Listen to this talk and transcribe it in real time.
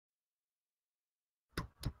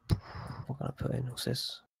What can I put in? What's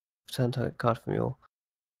this? Return target card from your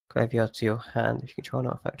graveyard to your hand. If you control an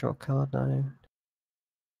artifact, draw a card. No.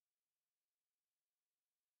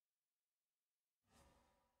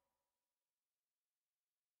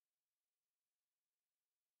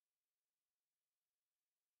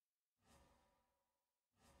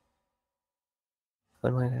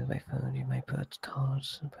 When my back phone, you may put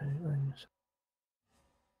cards and put it on.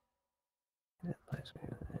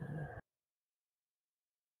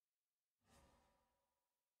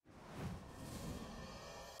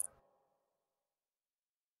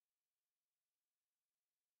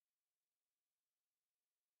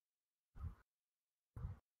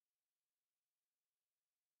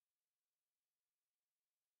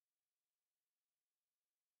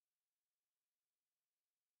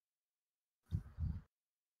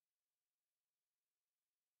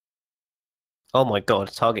 Oh my god,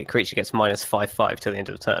 target creature gets -5/5 till the end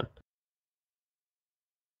of the turn.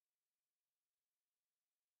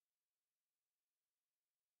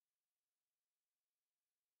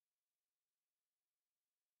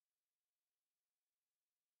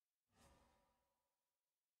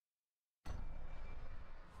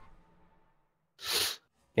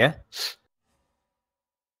 Yeah?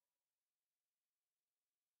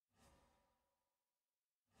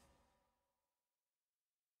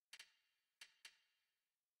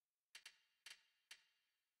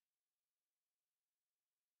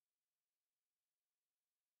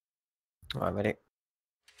 Alright, ready?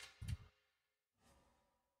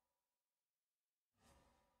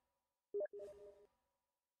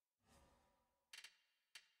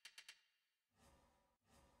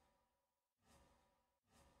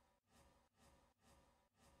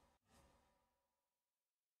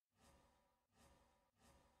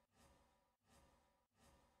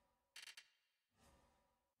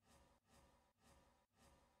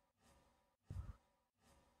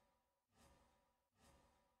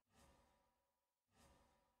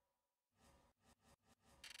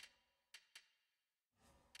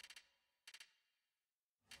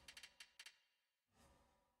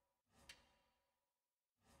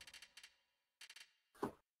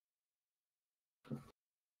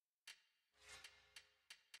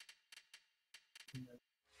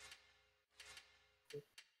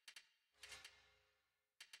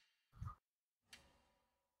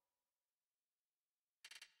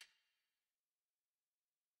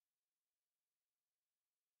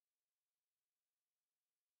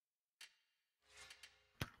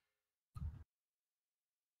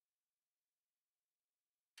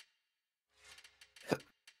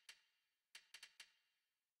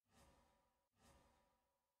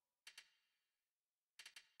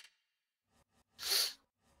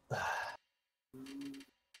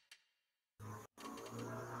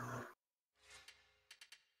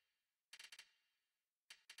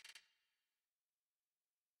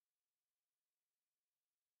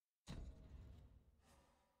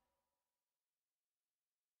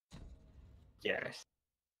 Yes.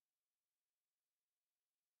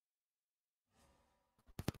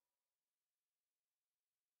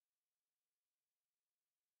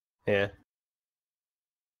 Yeah.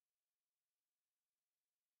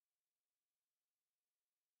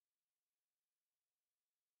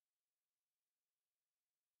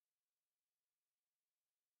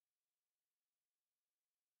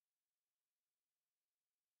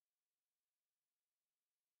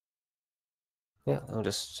 Yeah, I'm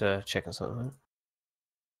just checking something.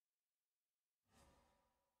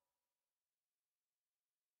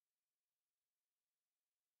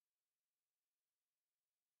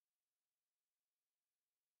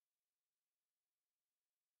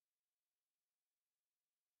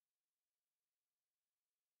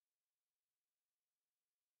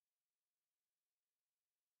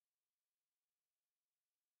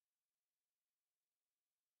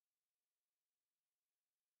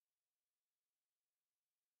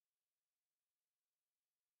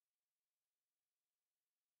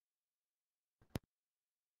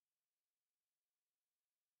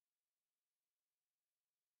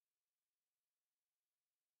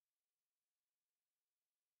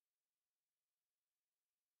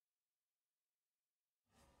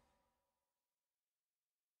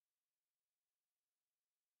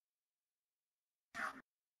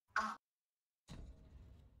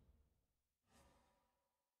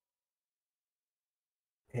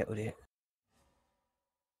 Yeah, what do you?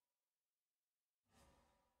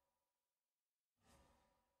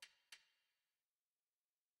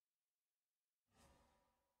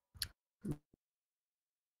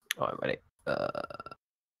 Alright, ready.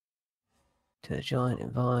 To the giant,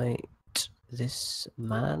 invite this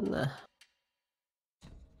man.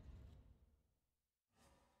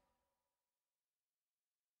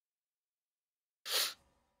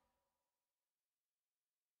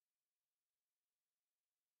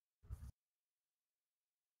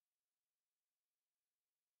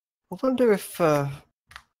 I wonder if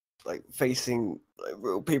like facing like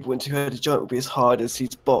real people in two-headed giant would be as hard as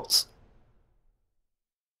these bots.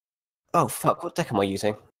 Oh fuck! What deck am I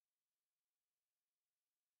using?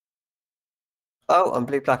 Oh, I'm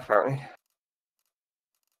blue-black apparently.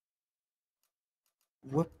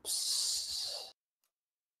 Whoops.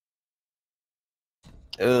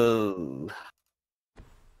 Oh.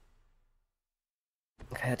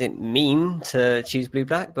 Okay, I didn't mean to choose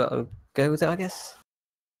blue-black, but I'll go with it, I guess.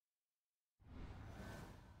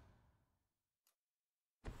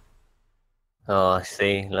 Oh, I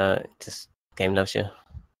see. Look, just game loves you.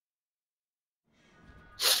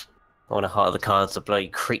 I want to heart of the cards, a bloody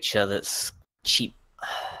creature that's cheap.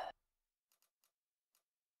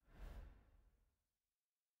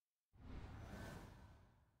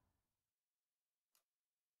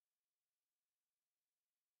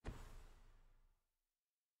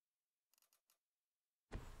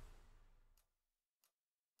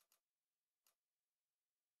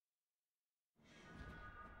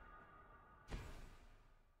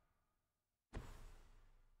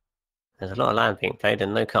 There's a lot of land being played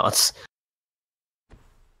and no cards.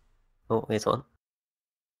 Oh, here's one.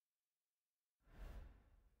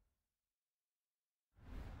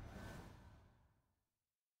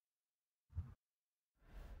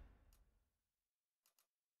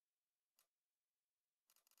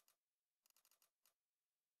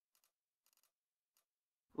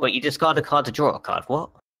 Wait, you discard a card to draw a card?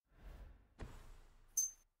 What?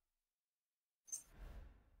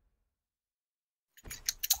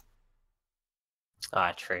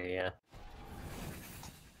 Ah, true, yeah.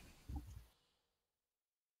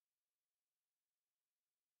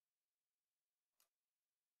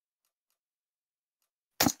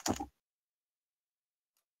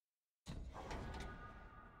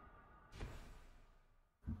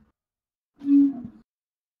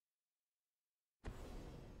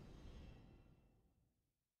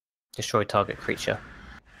 Destroy target creature.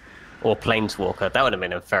 Or Planeswalker. That would have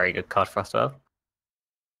been a very good card for us to have.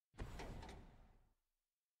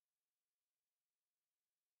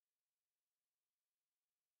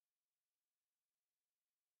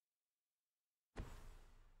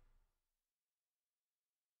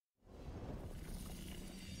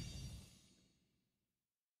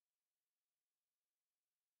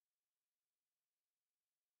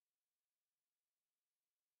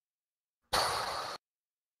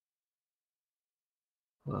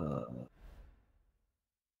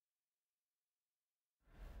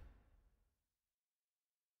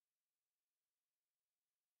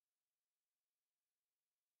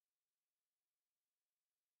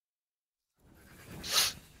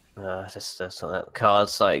 Just sort of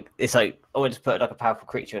cards like it's like I would just put like a powerful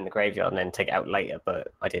creature in the graveyard and then take it out later,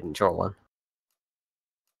 but I didn't draw one.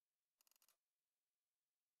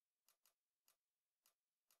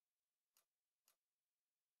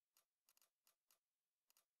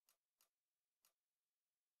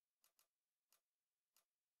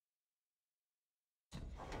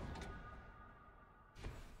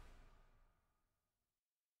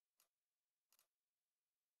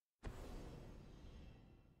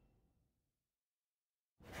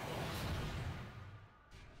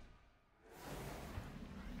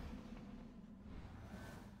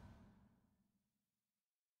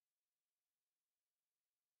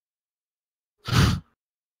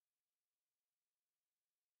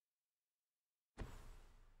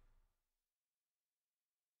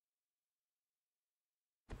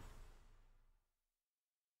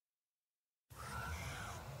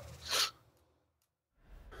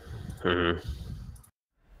 Hmm.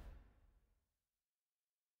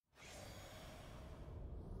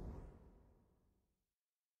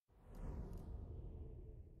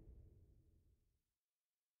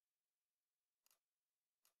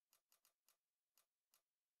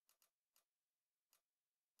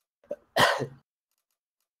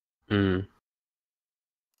 Hmm.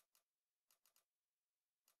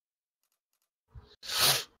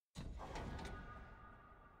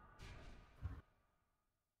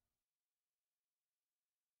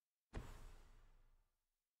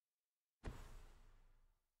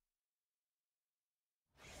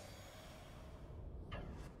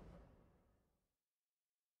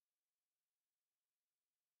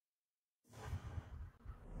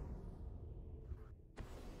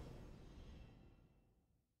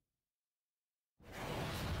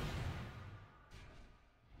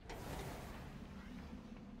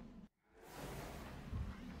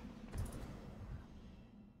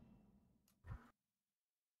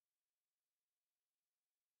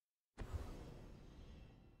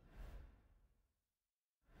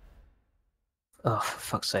 Oh, for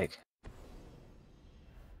fuck's sake.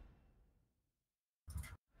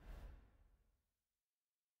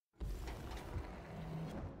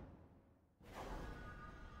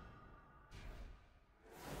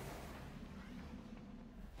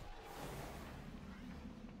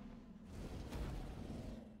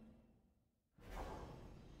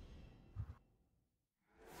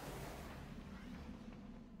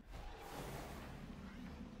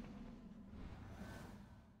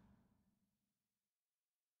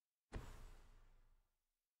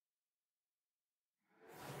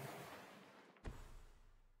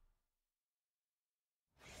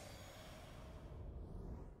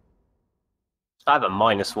 I have a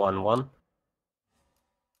 -1/1.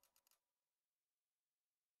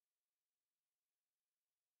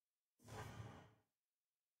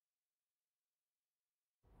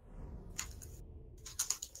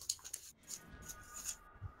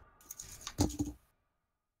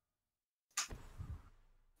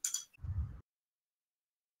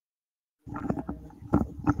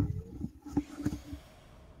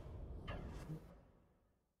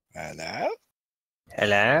 Hello?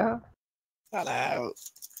 Hello? Hello?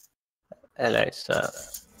 Hello, sir.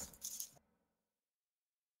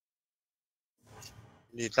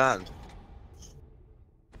 Need land.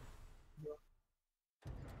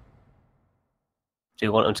 Do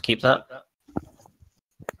you want him to keep that?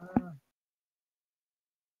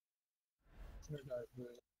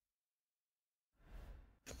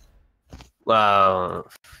 Well,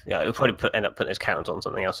 yeah, he'll probably end up putting his counters on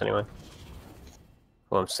something else anyway.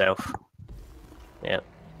 For himself. Yeah.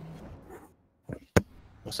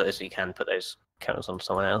 So you can put those counters on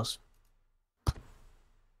someone else.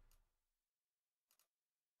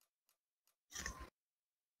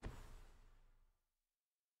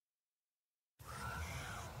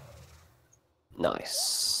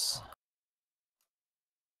 Nice.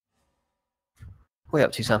 What are you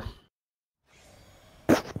up to, Sam?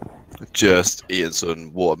 Just eating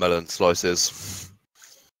some watermelon slices.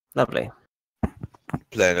 Lovely.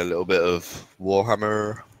 Playing a little bit of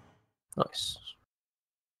Warhammer. Nice.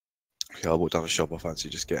 Okay, I walked down the shop. I fancy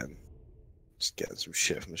just getting some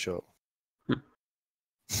shit from the shop.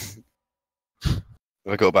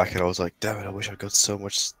 I got back and I was like, damn it, I wish I got so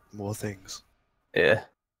much more things. Yeah.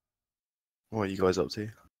 What are you guys up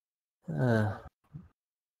to?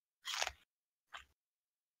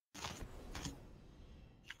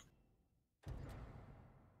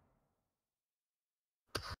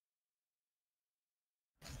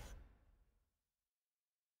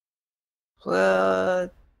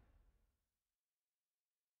 What?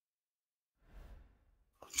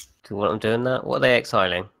 Do you want them doing that? What are they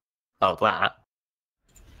exiling? Oh, that.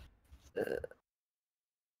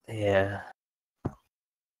 Yeah. No,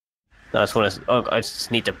 I just want to. Oh, I just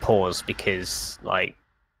need to pause because, like,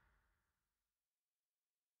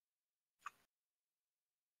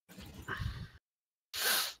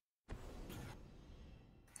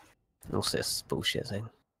 what's this bullshit thing?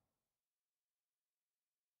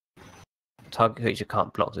 Target creature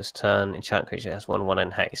can't block this turn. Enchant creature has 1/1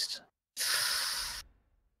 in haste.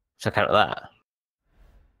 Check out that.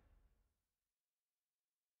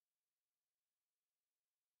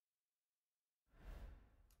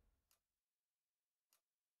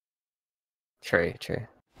 True, true.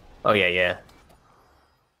 Oh yeah, yeah.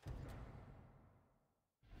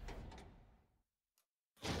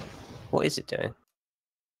 What is it doing?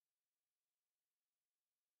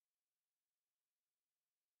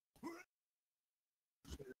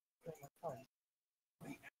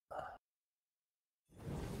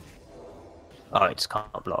 Oh, it just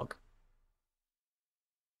can't block.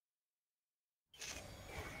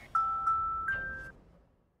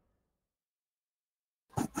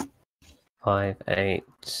 Five, 8,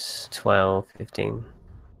 12, 15.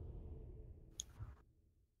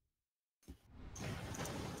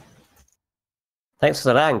 Thanks for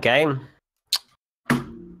the land, game.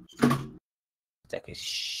 Deck is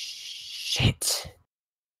shit.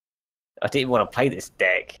 I didn't want to play this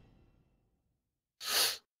deck.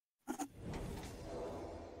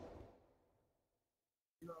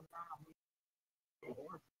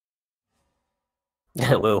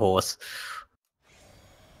 Will horse.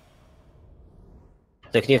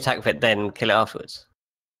 So can you attack with it, then kill it afterwards?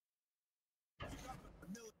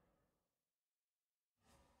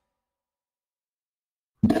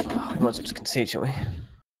 Oh, we might as well just concede, shall we?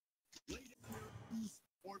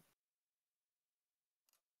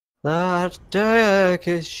 That deck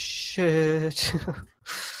is shit.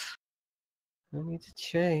 I need to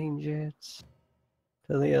change it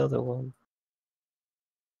to the other one.